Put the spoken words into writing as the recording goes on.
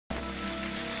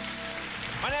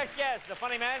My next guest, the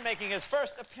funny man making his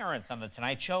first appearance on The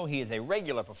Tonight Show. He is a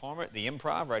regular performer at the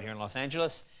Improv right here in Los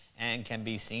Angeles and can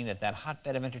be seen at that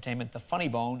hotbed of entertainment, the Funny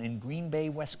Bone in Green Bay,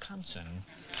 Wisconsin,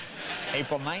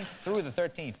 April 9th through the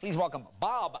 13th. Please welcome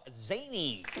Bob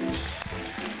Zany.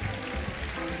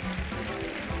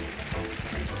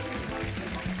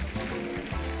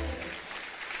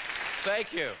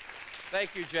 Thank you.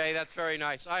 Thank you, Jay. That's very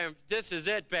nice. This is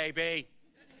it, baby.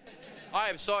 I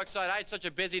am so excited. I had such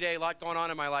a busy day, a lot going on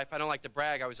in my life. I don't like to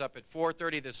brag. I was up at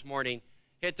 4:30 this morning,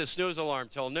 hit the snooze alarm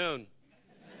till noon.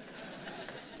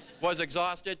 Was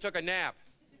exhausted, took a nap.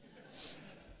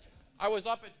 I was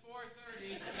up at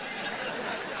 4:30,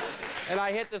 and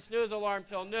I hit the snooze alarm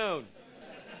till noon.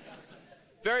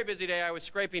 Very busy day. I was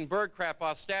scraping bird crap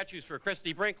off statues for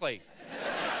Christy Brinkley.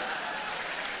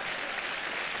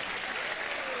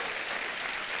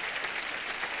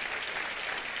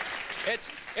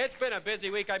 It's been a busy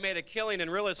week. I made a killing in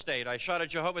real estate. I shot a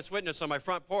Jehovah's Witness on my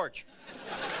front porch.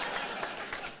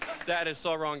 That is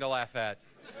so wrong to laugh at.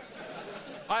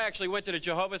 I actually went to the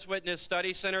Jehovah's Witness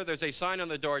Study Center. There's a sign on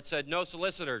the door. It said, "No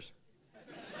solicitors."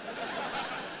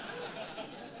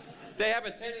 They have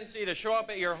a tendency to show up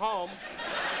at your home.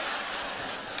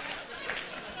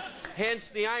 Hence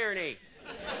the irony.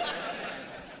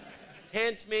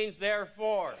 Hence means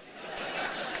therefore.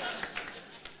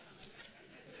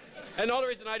 And the only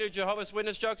reason I do Jehovah's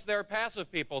Witness jokes, they're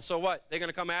passive people. So what? They're going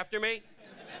to come after me?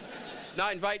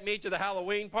 Not invite me to the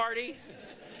Halloween party?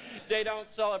 They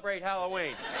don't celebrate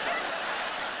Halloween.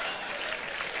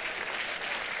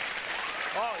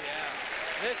 Oh, yeah.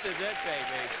 This is it,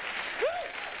 baby. Woo!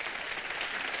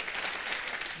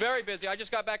 Very busy. I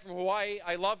just got back from Hawaii.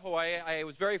 I love Hawaii. I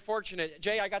was very fortunate.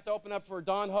 Jay, I got to open up for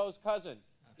Don Ho's cousin.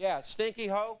 Yeah, Stinky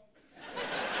Ho.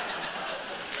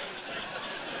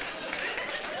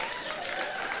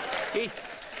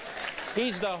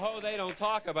 He's the ho they don't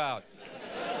talk about.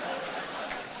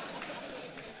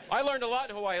 I learned a lot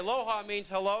in Hawaii. Aloha means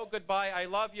hello, goodbye, I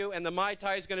love you, and the Mai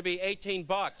Tai is going to be 18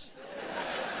 bucks.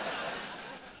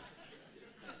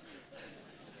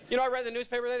 You know, I read in the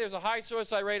newspaper today, there's a high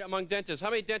suicide rate among dentists. How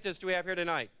many dentists do we have here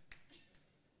tonight?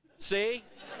 See?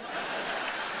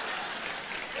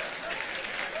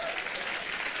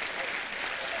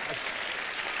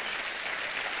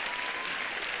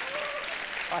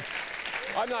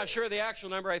 I'm not sure the actual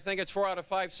number. I think it's 4 out of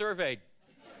 5 surveyed.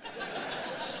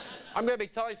 I'm going to be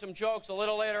telling some jokes a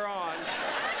little later on.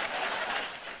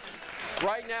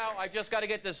 Right now, I've just got to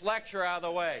get this lecture out of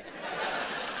the way.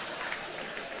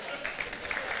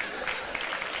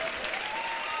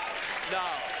 No.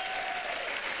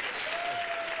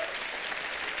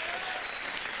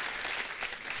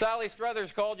 Sally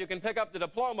Struthers called. You can pick up the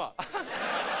diploma.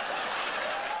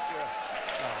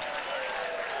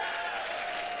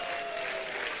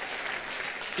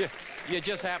 You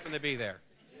just happen to be there.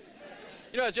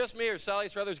 You know, it's just me or Sally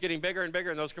Struthers getting bigger and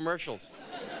bigger in those commercials.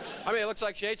 I mean, it looks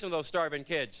like she ate some of those starving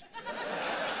kids.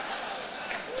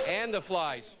 And the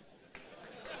flies.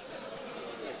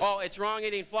 Oh, it's wrong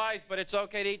eating flies, but it's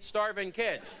okay to eat starving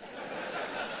kids.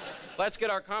 Let's get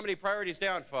our comedy priorities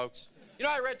down, folks. You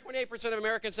know, I read 28% of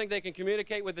Americans think they can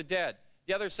communicate with the dead.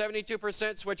 The other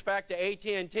 72% switch back to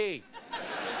AT&T.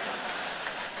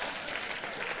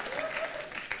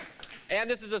 And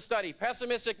this is a study.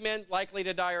 Pessimistic men likely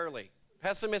to die early.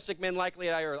 Pessimistic men likely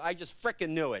to die early. I just frickin'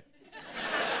 knew it.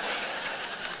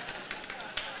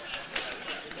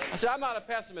 I said, I'm not a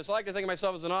pessimist. I like to think of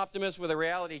myself as an optimist with a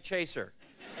reality chaser.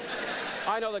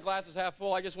 I know the glass is half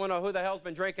full. I just want to know who the hell's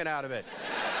been drinking out of it.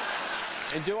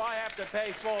 And do I have to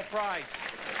pay full price?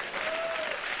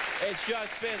 It's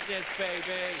just business,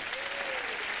 baby.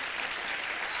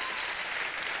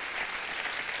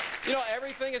 You know,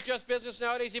 everything is just business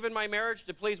nowadays, even my marriage.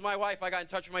 To please my wife, I got in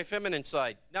touch with my feminine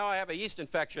side. Now I have a yeast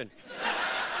infection.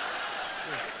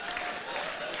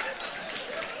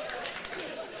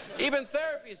 Even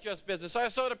therapy is just business. I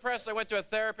was so depressed, I went to a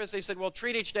therapist. They said, well,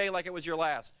 treat each day like it was your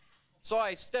last. So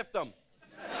I stiffed them.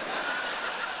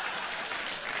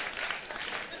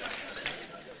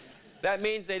 That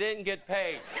means they didn't get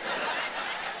paid.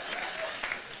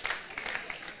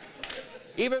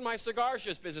 Even my cigar's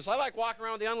just business. I like walking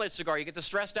around with the unlit cigar. You get the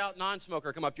stressed out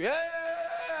non-smoker come up to you.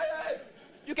 Hey,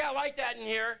 you can't light that in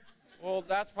here. Well,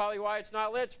 that's probably why it's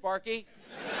not lit, Sparky.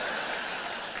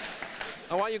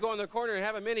 I want you to go in the corner and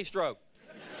have a mini stroke.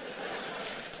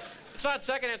 It's not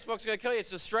secondhand smoke's going to kill you.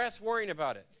 It's the stress worrying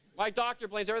about it. My doctor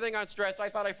blames everything on stress. I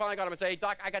thought I finally got him and said, hey,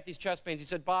 Doc, I got these chest pains. He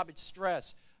said, Bob, it's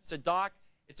stress. I said, Doc,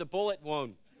 it's a bullet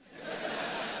wound.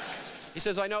 He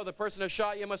says, I know, the person who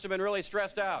shot you must have been really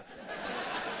stressed out.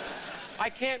 I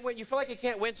can't win. You feel like you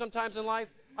can't win sometimes in life?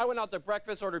 I went out to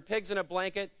breakfast, ordered pigs in a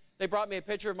blanket. They brought me a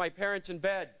picture of my parents in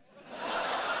bed.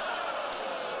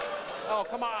 Oh,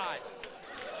 come on.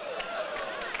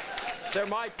 They're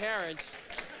my parents.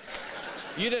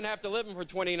 You didn't have to live them for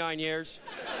 29 years.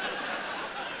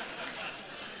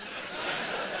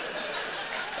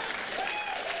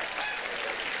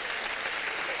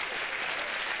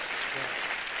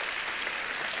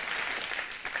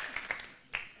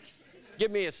 Give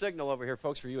me a signal over here,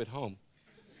 folks, for you at home.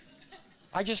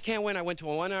 I just can't win. I went to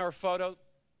a 1-hour photo.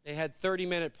 They had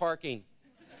 30-minute parking.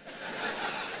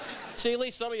 See, at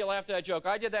least some of you laughed at that joke.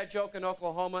 I did that joke in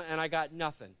Oklahoma, and I got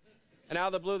nothing. And out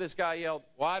of the blue, this guy yelled,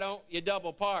 "Why don't you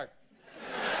double park?"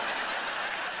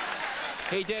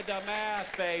 He did the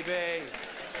math, baby.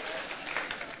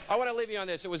 I want to leave you on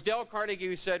this. It was Dale Carnegie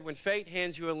who said, when fate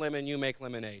hands you a lemon, you make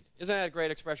lemonade. Isn't that a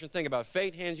great expression? Think about it.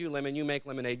 Fate hands you a lemon, you make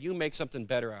lemonade. You make something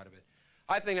better out of it.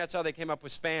 I think that's how they came up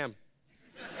with Spam.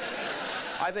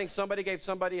 I think somebody gave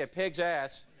somebody a pig's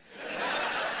ass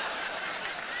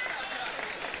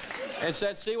and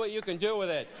said, see what you can do with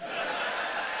it.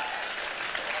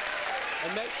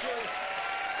 And make sure...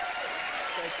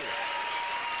 Thank you.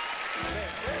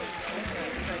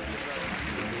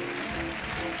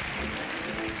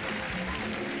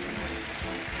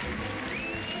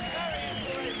 Very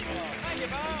inspirational. Thank you,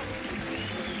 Bob.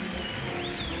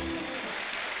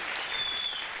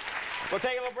 We'll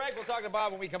take a little break. We'll talk to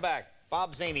Bob when we come back.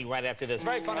 Bob Zany right after this.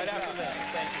 Very fun. Right after this.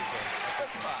 Thank you, sir. Good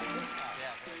Bob.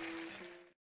 Yeah.